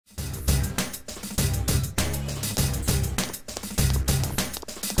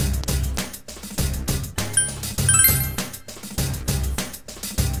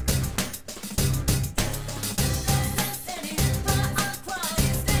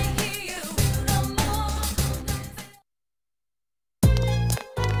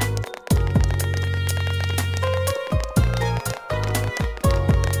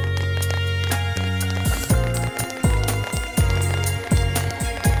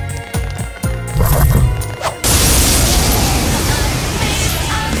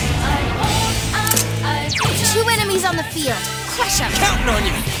field. Crush him. Counting on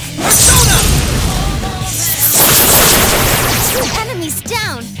you. Persona! 2 enemies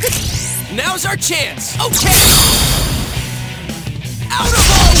down. Now's our chance. Okay. Out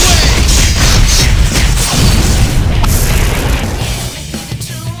of our way!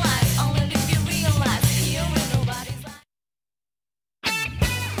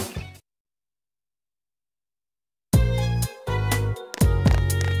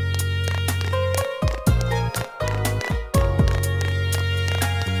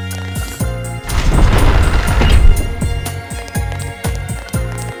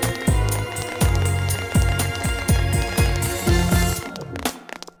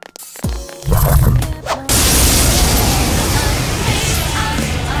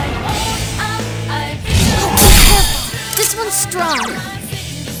 Strong.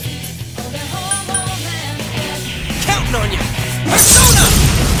 Counting on you. Persona!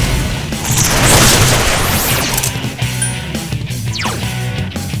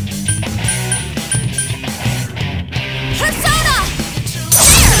 Persona!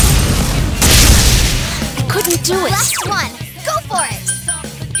 There! I couldn't do it. Last one. Go for it.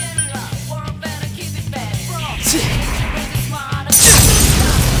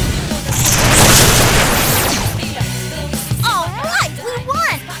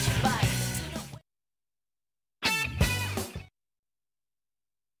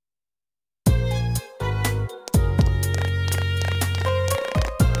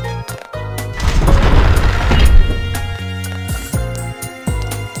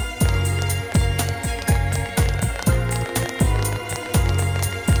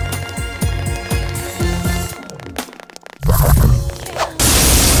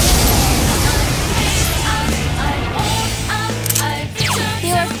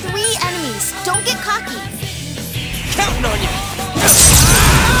 Don't get cocky. Counting on you.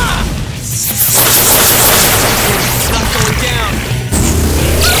 It's not going down.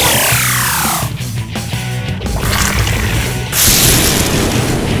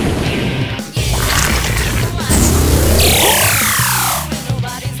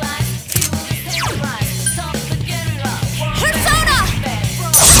 Persona!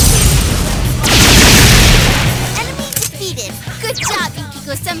 Enemy defeated. Good job,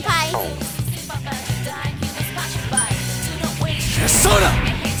 Yukiko-senpai. Persona!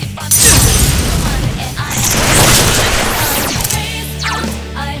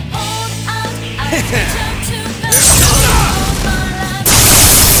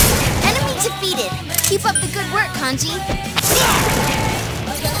 Enemy defeated. Keep up the good work, Kanji.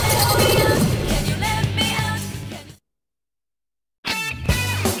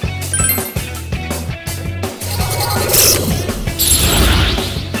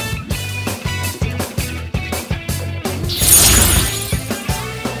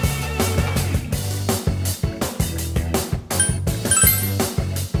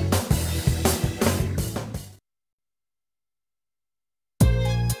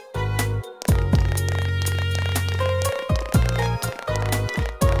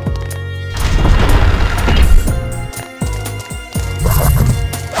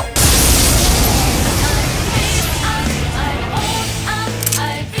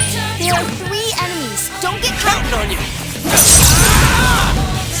 Counting on you.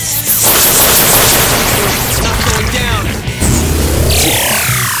 It's not going down.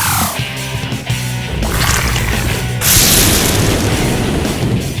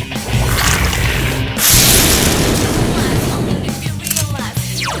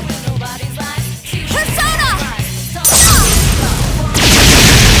 Persona!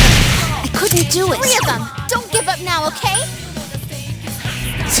 I couldn't do it. 3 of them. Don't give up now, okay?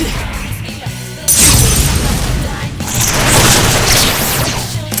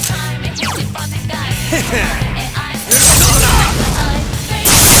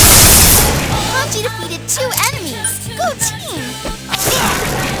 Kanji defeated 2 enemies. Go team!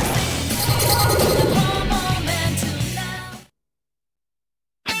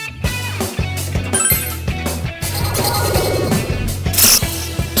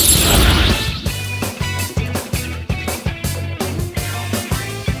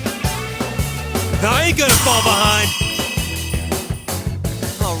 I ain't gonna fall behind.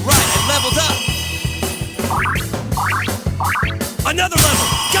 All right, I leveled up. Another level.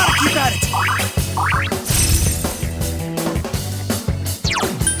 Gotta keep at it.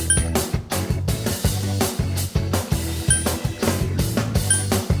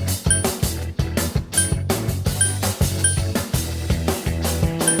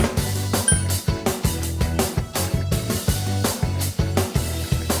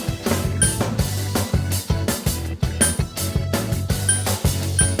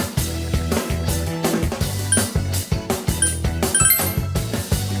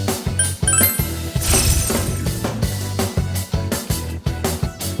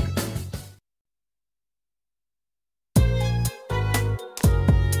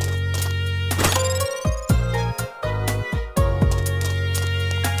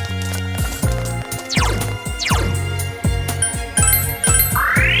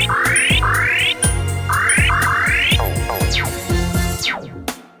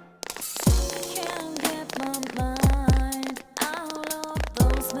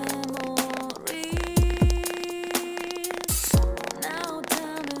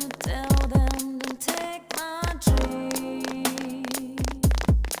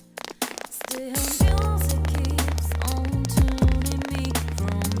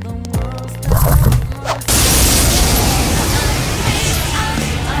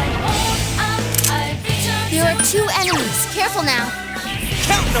 2 enemies. Careful now.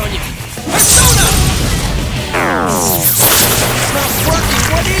 Counting on you. Persona! It's not working.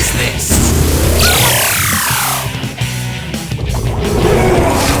 What is this?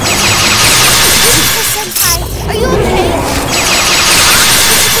 Yukiko-senpai, are you okay?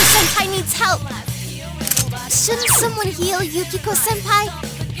 Yukiko-senpai needs help. Shouldn't someone heal Yukiko-senpai?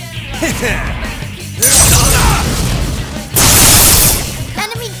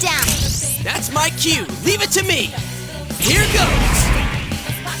 Enemy down. That's my cue. Leave it to me. Here goes.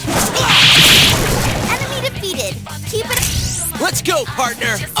 Enemy defeated. Keep it. Let's go,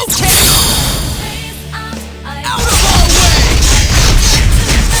 partner. Okay. Out of our way.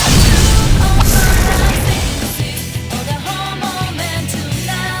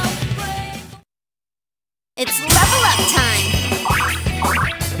 It's level up time.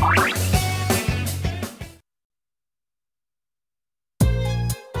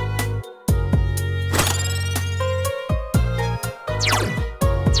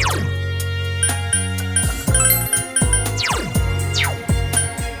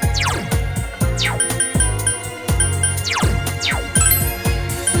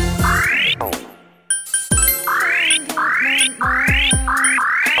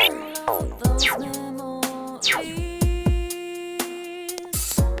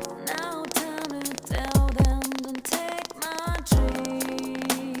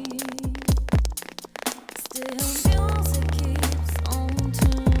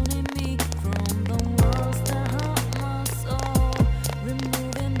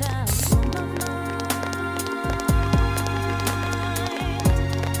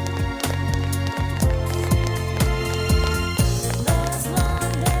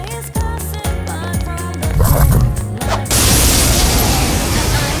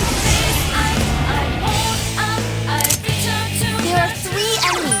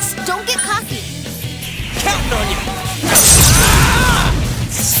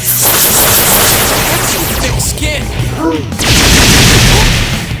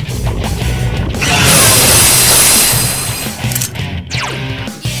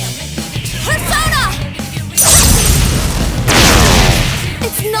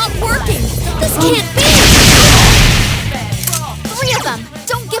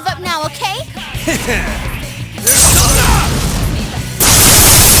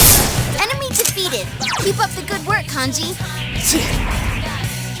 Enemy defeated. Keep up the good work, Kanji.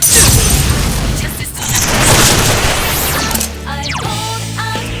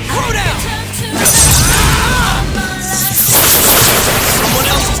 Throw down! Someone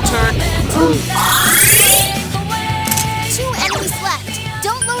else's turn. 2 enemies left.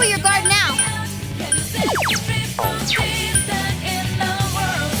 Don't lower your guard now.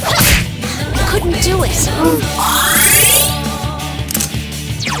 Couldn't do it.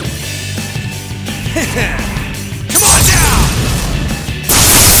 Come on down!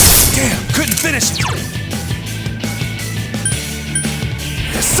 Damn, couldn't finish it.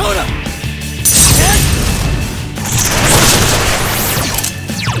 Soda!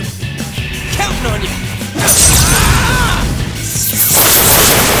 Counting on you.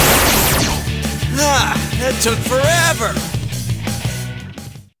 That took forever.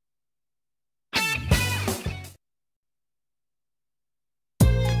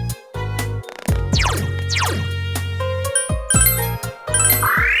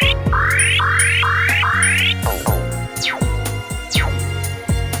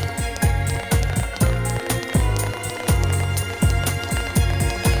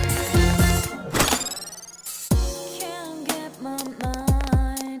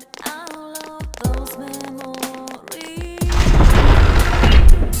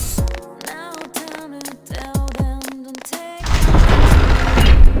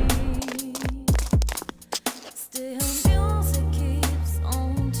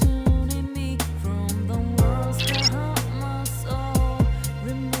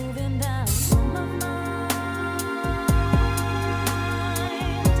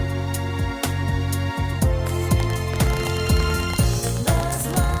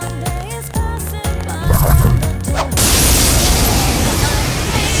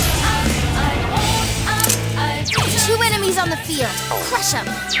 On the field. Crush him.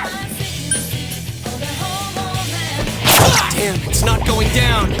 Damn, it's not going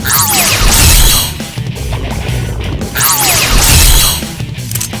down.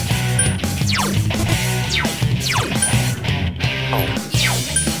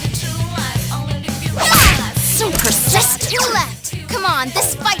 So persistent. 2 left. Come on,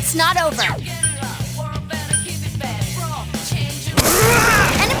 this fight's not over.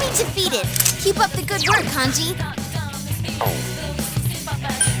 Enemy defeated. Keep up the good work, Kanji.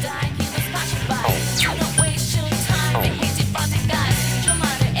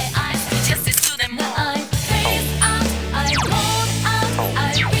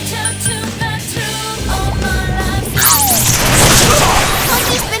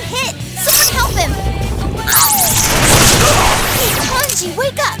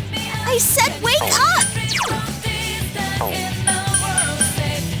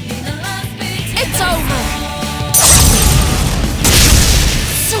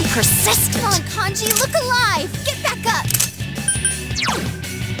 persistent. Come on, Kanji, look alive. Get back up.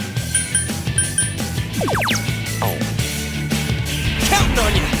 Counting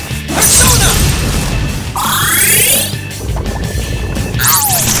on you! Persona!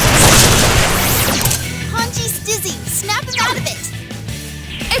 Kanji's dizzy. Snap him out of it.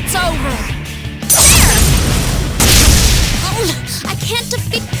 It's over. There! Oh, I can't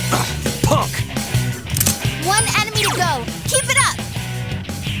defeat... Punk! One enemy to go. Keep it up.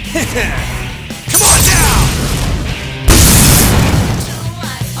 Come on down!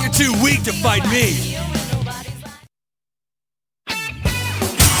 You're too weak to fight me!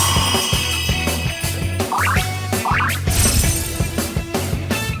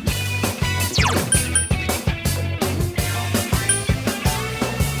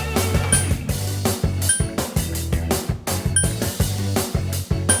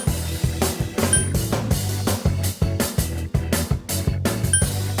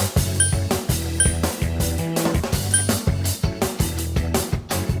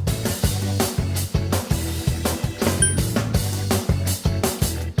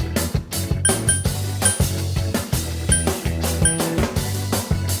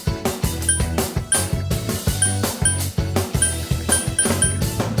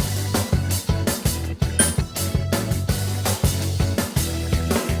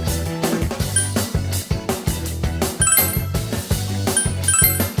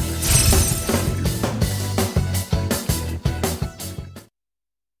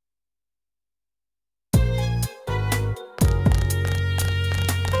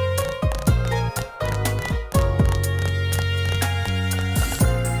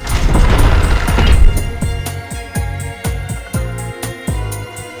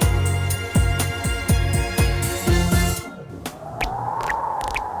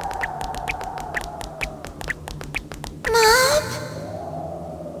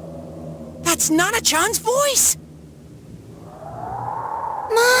 That's Nana-chan's voice!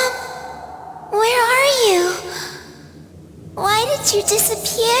 Mom, where are you? Why did you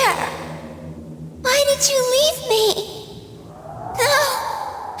disappear? Why did you leave me? No!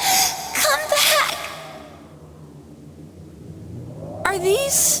 Come back! Are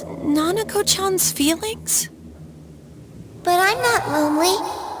these Nanako-chan's feelings? But I'm not lonely.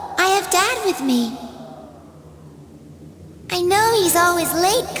 I have Dad with me. I know he's always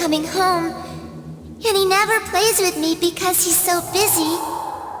late coming home, and he never plays with me because he's so busy.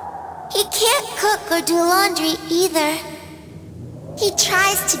 He can't cook or do laundry either. He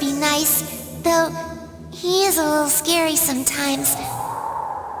tries to be nice, though he is a little scary sometimes.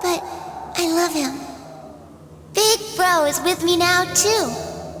 But I love him. Big Bro is with me now too,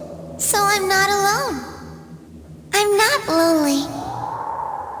 so I'm not alone. I'm not lonely.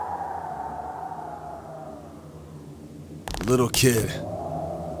 Little kid.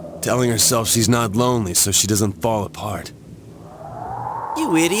 Telling herself she's not lonely so she doesn't fall apart.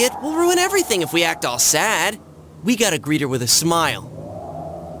 You idiot. We'll ruin everything if we act all sad. We gotta greet her with a smile.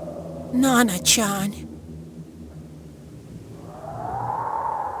 Nana-chan.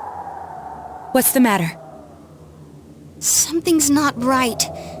 What's the matter? Something's not right.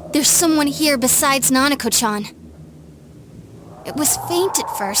 There's someone here besides Nanako-chan. It was faint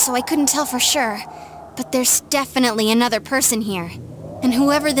at first, so I couldn't tell for sure. But there's definitely another person here. And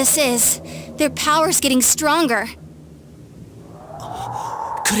whoever this is, their power's getting stronger.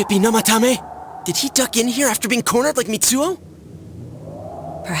 Could it be Namatame? Did he duck in here after being cornered like Mitsuo?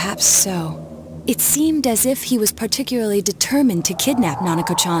 Perhaps so. It seemed as if he was particularly determined to kidnap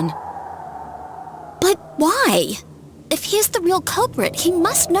Nanako-chan. But why? If he's the real culprit, he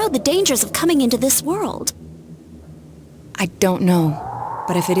must know the dangers of coming into this world. I don't know.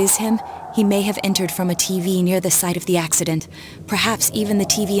 But if it is him, he may have entered from a TV near the site of the accident. Perhaps even the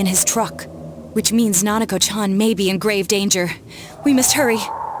TV in his truck. Which means Nanako-chan may be in grave danger. We must hurry.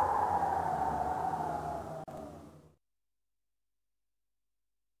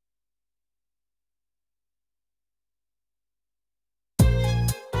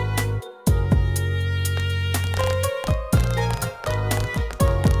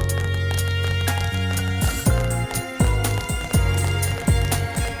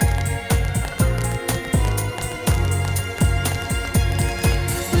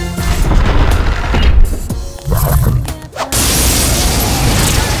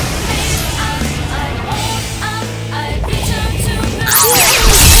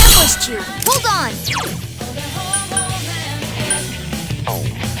 Hold on!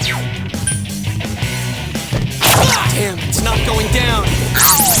 Damn, it's not going down!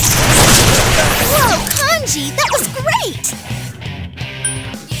 Whoa, Kanji, that was great!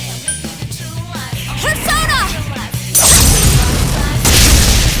 Persona!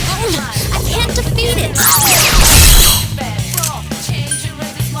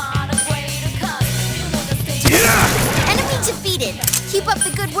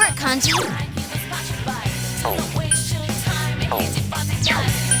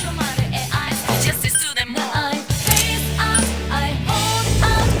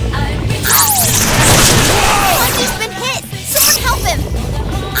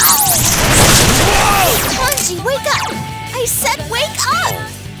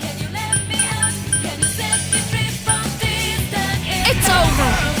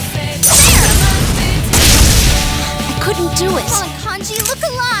 do it. Come on, Kanji, look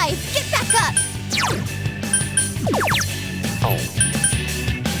alive. Get back up.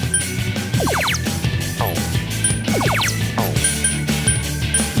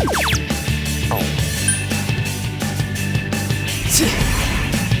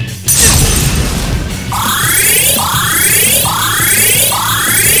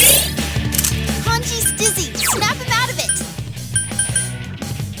 Kanji's dizzy. Snap him out of it.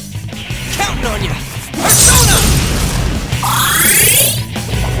 Counting on you! Persona!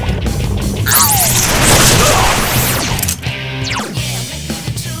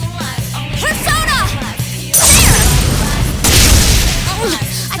 Persona! There! Oh,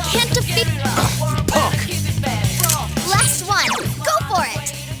 I can't defeat... Punk! Last one. Go for it.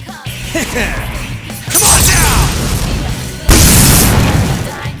 Come on down!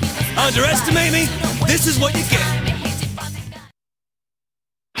 Underestimate me? This is what you get.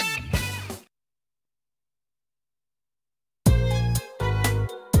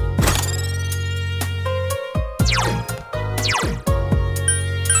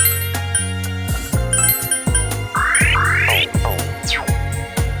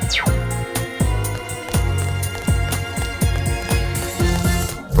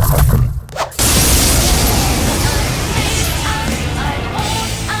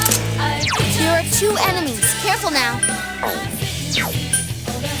 There are 2 enemies. Careful now.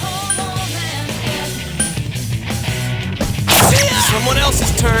 Someone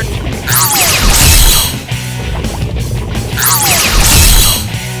else's turn.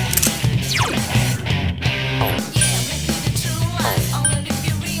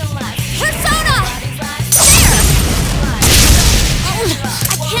 Persona! There! Oh,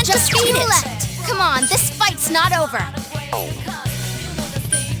 I can't just defeat it. Left. Come on, this fight's not over.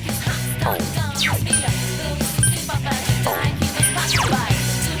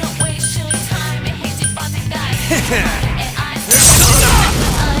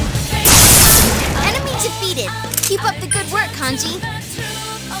 Enemy defeated. Keep up the good work, Kanji.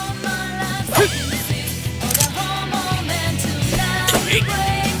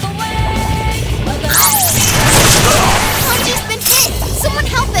 Kanji's been hit. Someone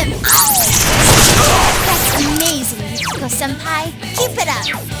help him. That's amazing, Yukiko-senpai. Keep it up.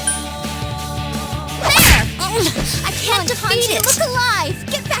 There! I can't defeat it. Look alive.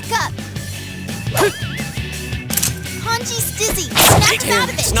 Get back up. Kanji's dizzy. Snap him out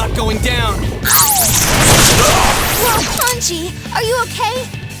of it. It's not going down. Whoa, Kanji, are you okay?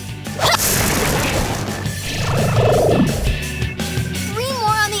 3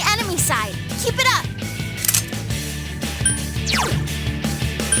 more on the enemy side. Keep it up.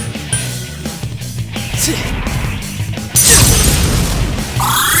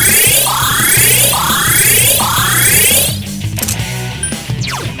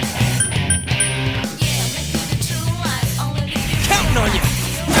 Counting on you!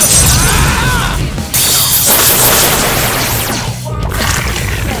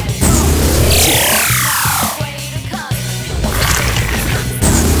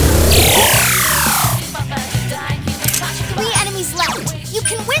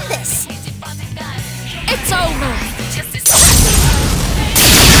 It's over!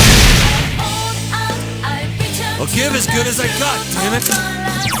 I'll give as good as I got, damn it!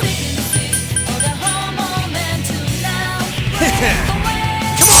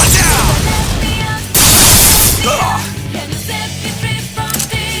 Come on down!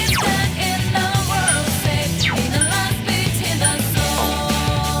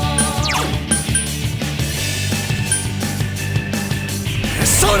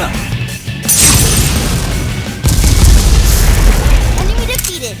 Persona! Enemy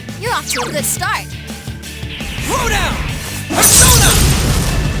defeated. You're off to a good start. Throw down! Persona!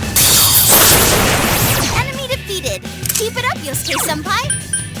 Enemy defeated. Keep it up, Yosuke-senpai.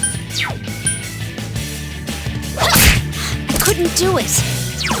 I couldn't do it.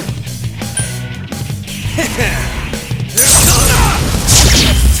 Persona!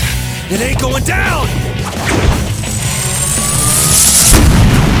 It ain't going down!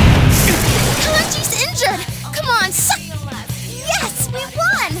 Kanji's injured. Come on, suck. Yes, we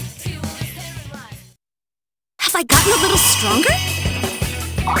won. Have I gotten a little stronger?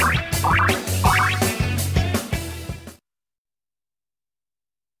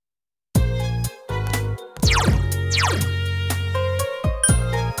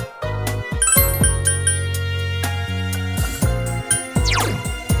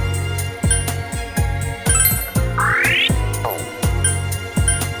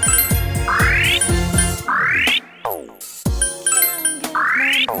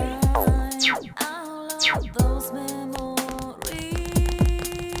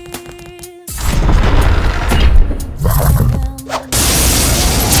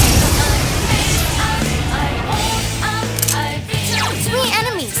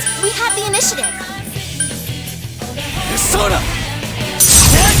 have the initiative. Soda!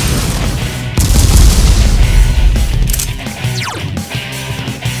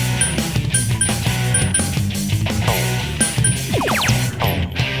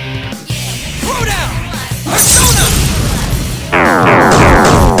 Throw down! Persona!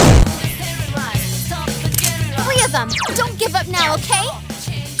 3 of them. Don't give up now, okay?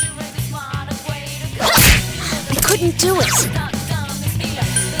 I couldn't do it.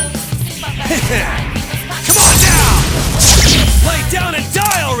 Come on down! Lay down and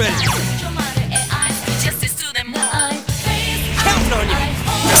die already! Counting on you!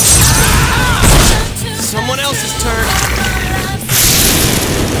 Someone else's turn.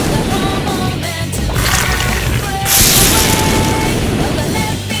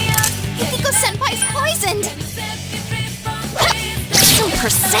 Senpai's poisoned! So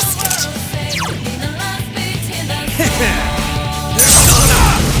persistent!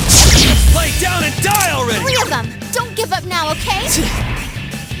 Lay down and die already! 3 of them! Don't give up now, okay?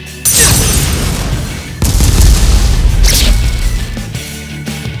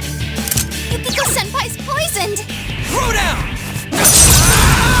 Yukiko Senpai's poisoned! Throw down!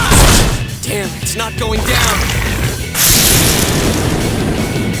 Damn, it's not going down.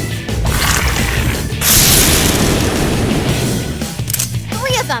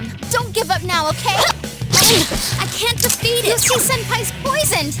 Don't give up now, okay? I can't defeat it! Yusuke Senpai's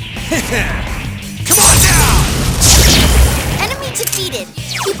poisoned! Come on down! Enemy defeated!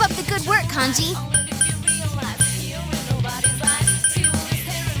 Keep up the good work, Kanji!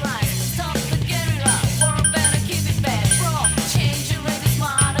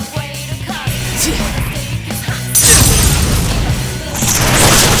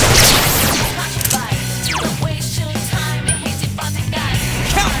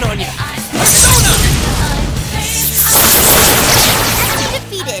 Counting on you! Enemy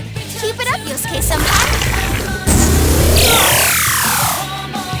defeated! Keep it up, Yosuke Senpai!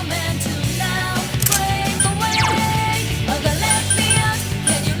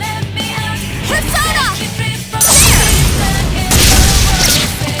 Persona! There!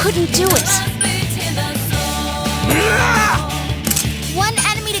 I couldn't do it. 1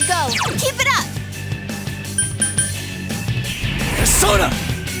 enemy to go. Keep it up! Soda!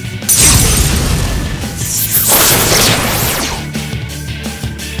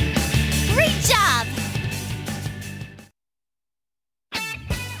 Great job!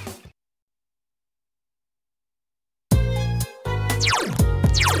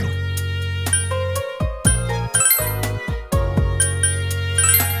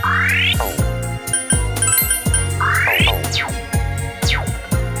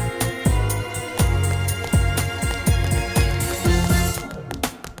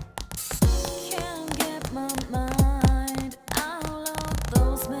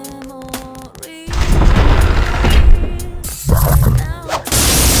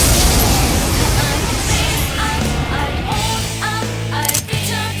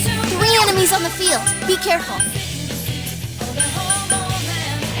 On the field. Be careful.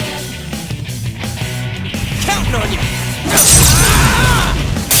 Counting on you!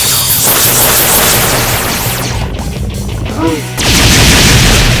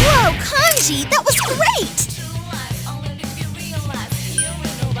 Whoa, Kanji, that was great!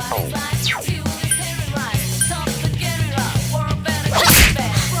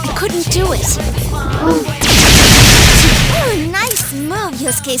 I couldn't do it. Oh, nice move,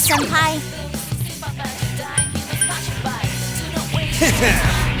 Yosuke Senpai.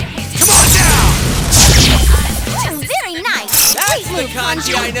 Come on down! Very nice! That's Great the move,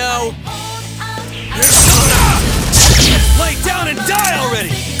 kanji I know! Soda! Lay down and die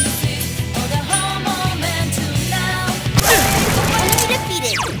already! Enemy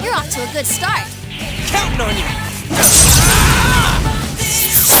defeated. You're off to a good start. Counting on you!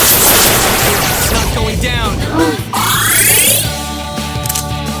 It's not going down!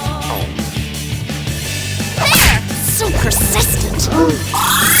 There! So persistent.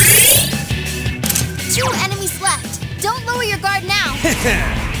 2 enemies left. Don't lower your guard now.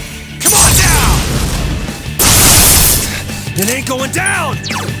 Come on down! It ain't going down!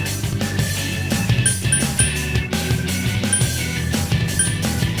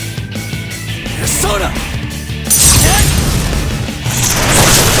 Soda!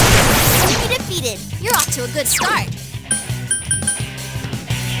 Enemy defeated. You're off to a good start.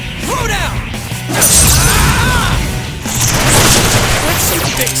 Throw down! That's some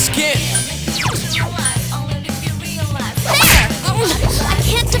thick skin! There! I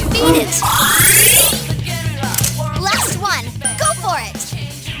can't defeat it. Last one. Go for it.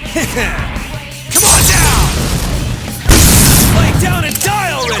 Come on down! Lay down and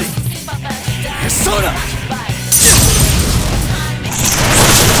die already!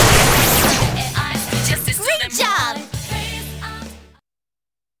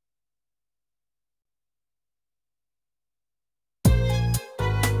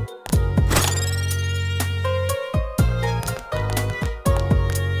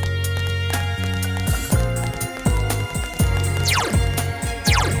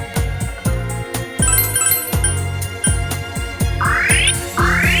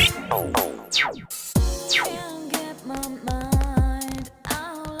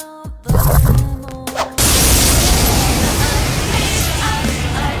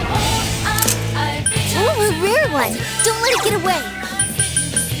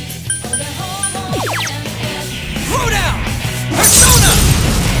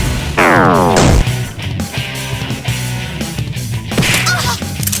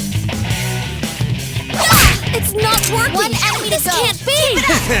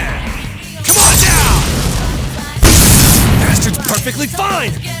 Come on down! Bastard's perfectly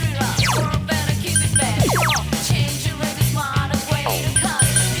fine!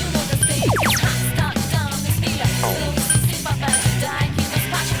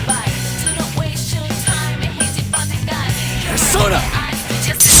 Soda!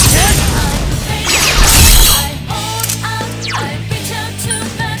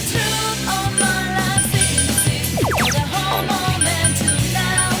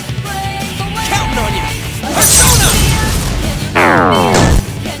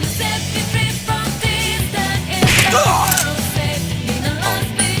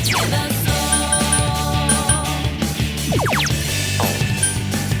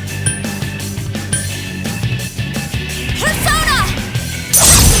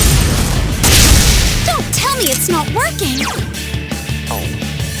 It's not working!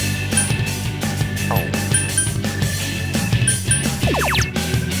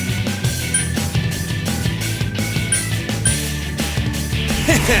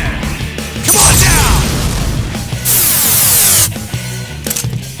 Come on down!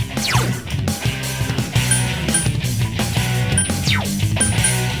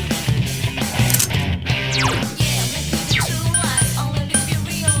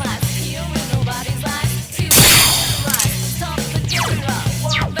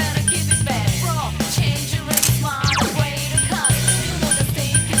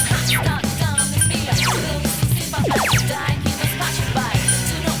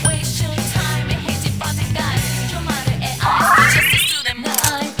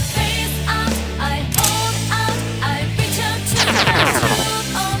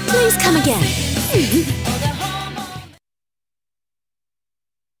 Please come again.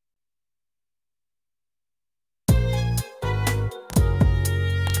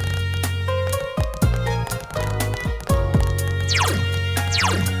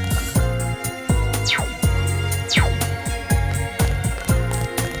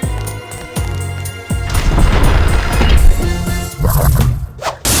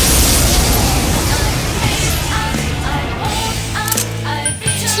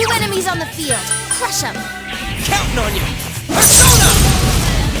 On the field. Crush him. Counting on you. Persona!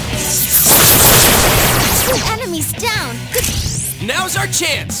 2 enemies down. Now's our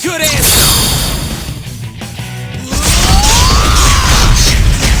chance. Good answer.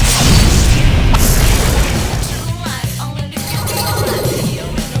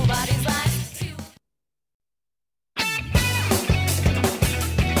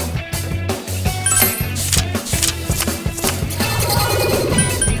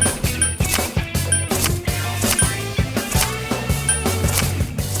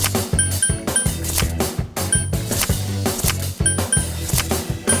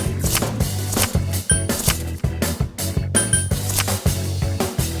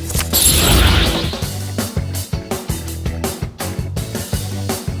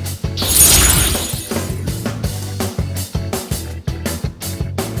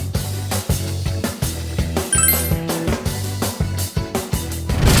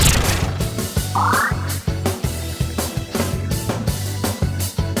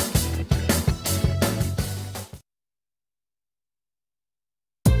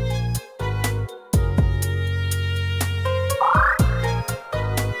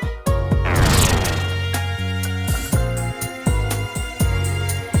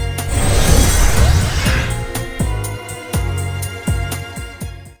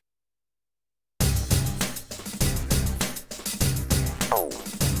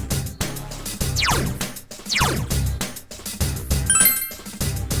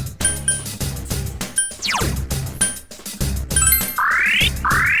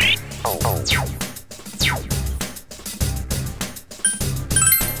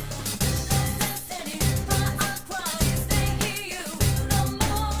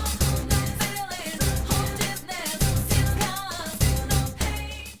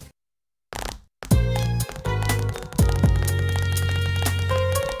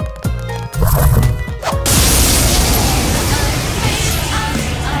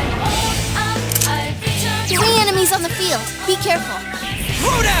 On the field. Be careful.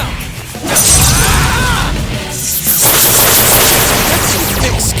 Throw down! That's some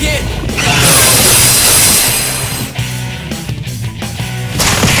thick skin.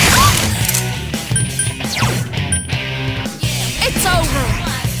 It's over.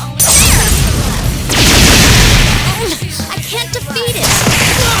 I can't defeat it.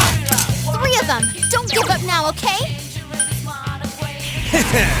 3 of them. Don't give up now, okay?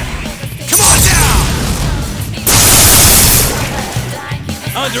 Come on down!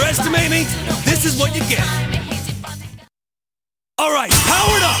 Underestimate me? This is what you get. All right,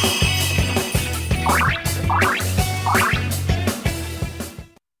 powered up!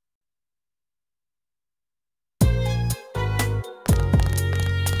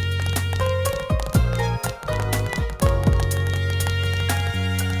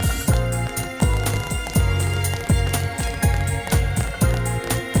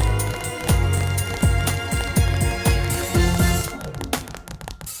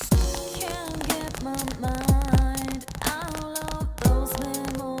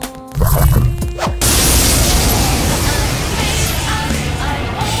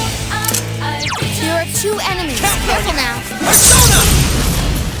 2 enemies. Careful now. Persona!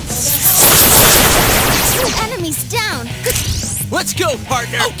 2 enemies down. Good. Let's go,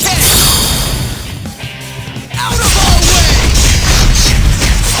 partner. Okay. Out of our way!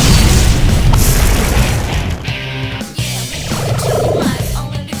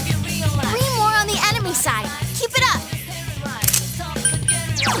 3 more on the enemy side. Keep it up.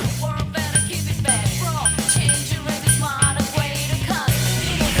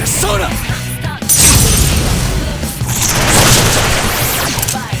 Persona!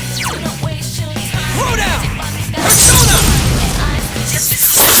 Throw down! Persona!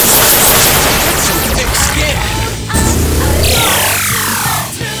 Some thick skin.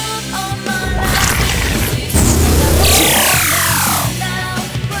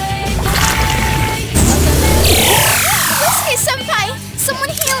 Gostei, senpai. Someone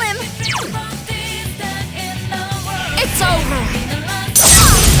heal him. It's over.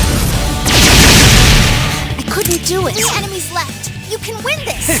 I couldn't do it. 3 enemies left. You can win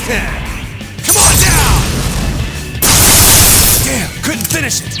this. Come on down! Damn, couldn't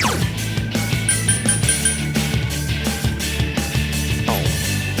finish it.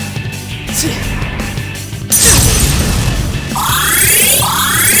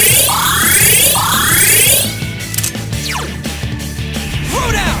 Throw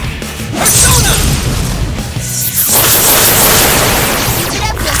down! Persona! Keep it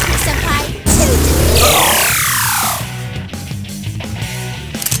up, Gostei, senpai. 2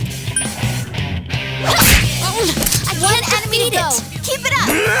 I can't enemy to go. Keep it up.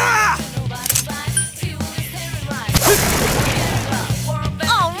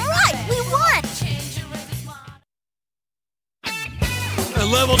 All right, we won. I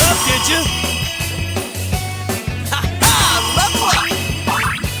leveled up, did you? Level up!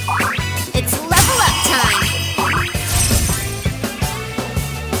 It's level up time.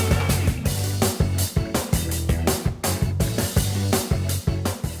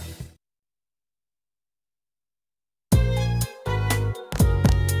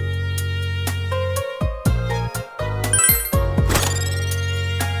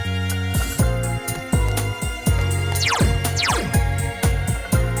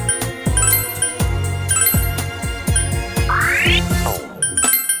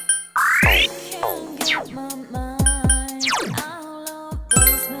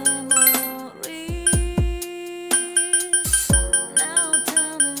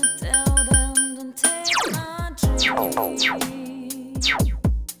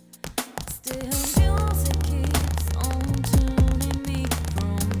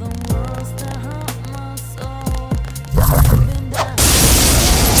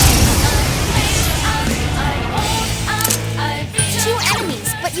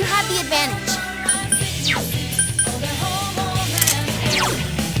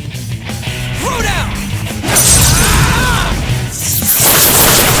 Throw down!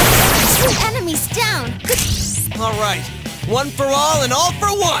 Enemies down. Good. All right, one for all and all for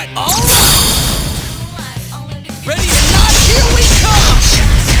one. All right! Ready or not, here we come!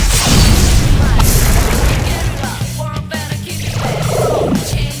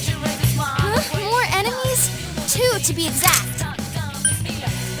 Huh? More enemies? 2 to be exact.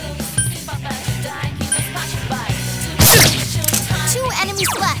 2 enemies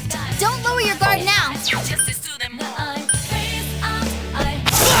left. Don't lower your guard now.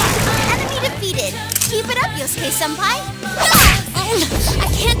 Enemy defeated. Keep it up, Yosuke-senpai. I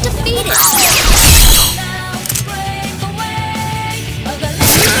can't defeat it.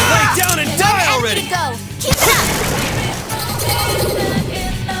 Lay down and die already! Enemy to go. Keep it up.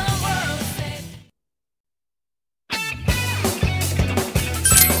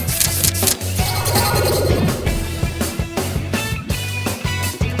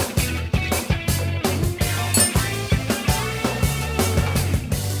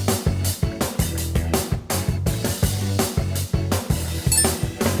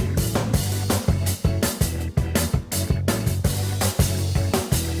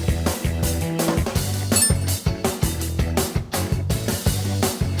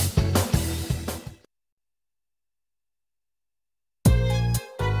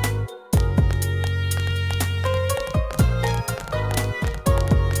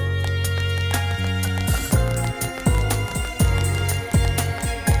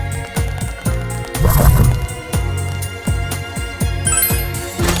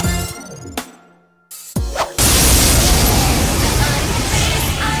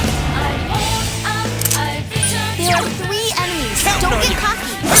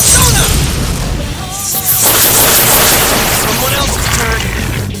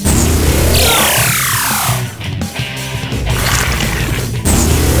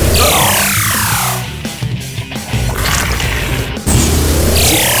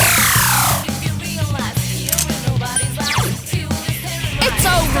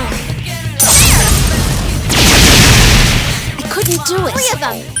 do it. 3 of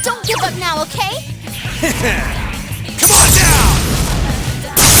them. Don't give up now, okay? Come on down!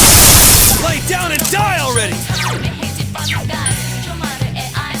 Lay down and die already!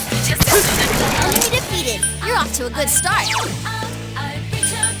 Enemy defeated. You're off to a good start.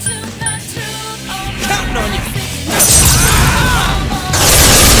 Counting on you!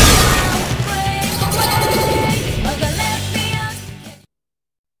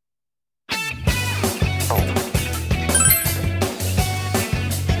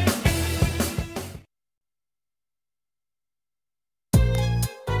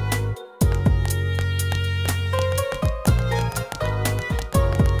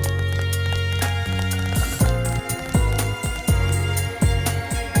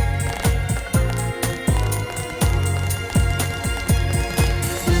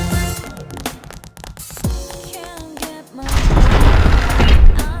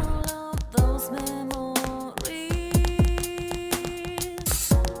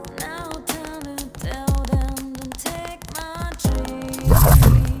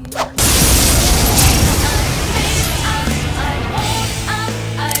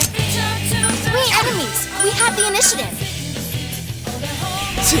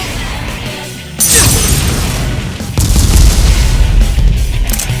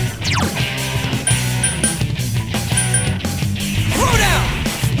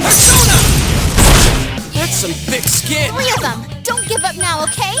 Some thick skin! 3 of them! Don't give up now,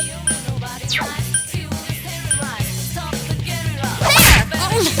 okay? There!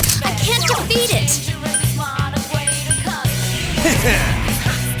 I can't defeat it!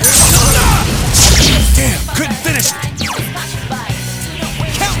 Damn, couldn't finish it!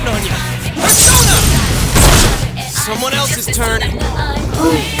 Counting on you! Persona! Someone else's turn!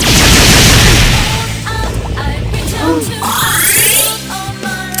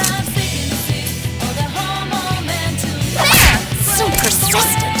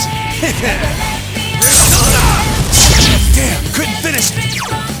 Persistent. Damn, couldn't finish it.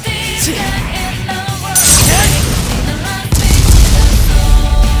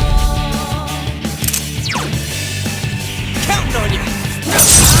 Counting on you.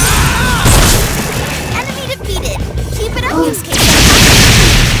 Enemy defeated. Keep it up, esqueça.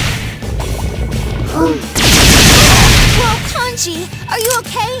 Whoa, Kanji, are you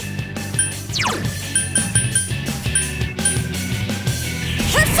okay?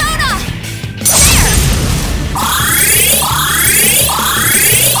 Persona!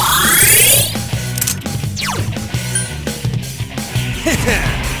 There!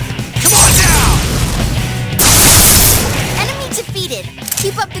 Come on down! Enemy defeated.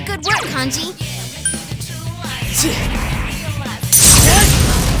 Keep up the good work, Kanji.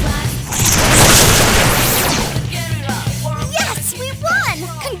 Yes, we won!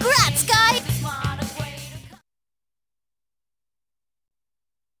 Congrats, guys!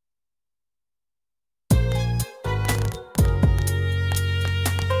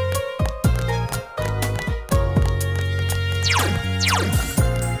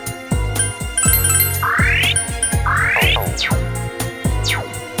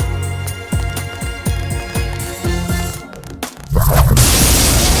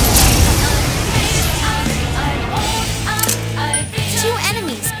 2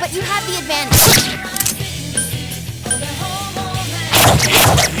 enemies, but you have the advantage.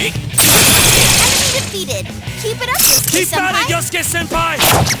 Enemy defeated. Keep it up, Yosuke Keep at senpai. it, Yosuke senpai!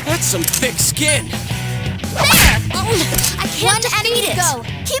 That's some thick skin! There! I can't defeat it. Go.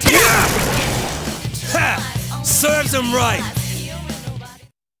 Keep it up. Ha! Serves him right!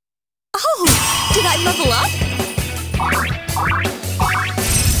 Oh, did I level up?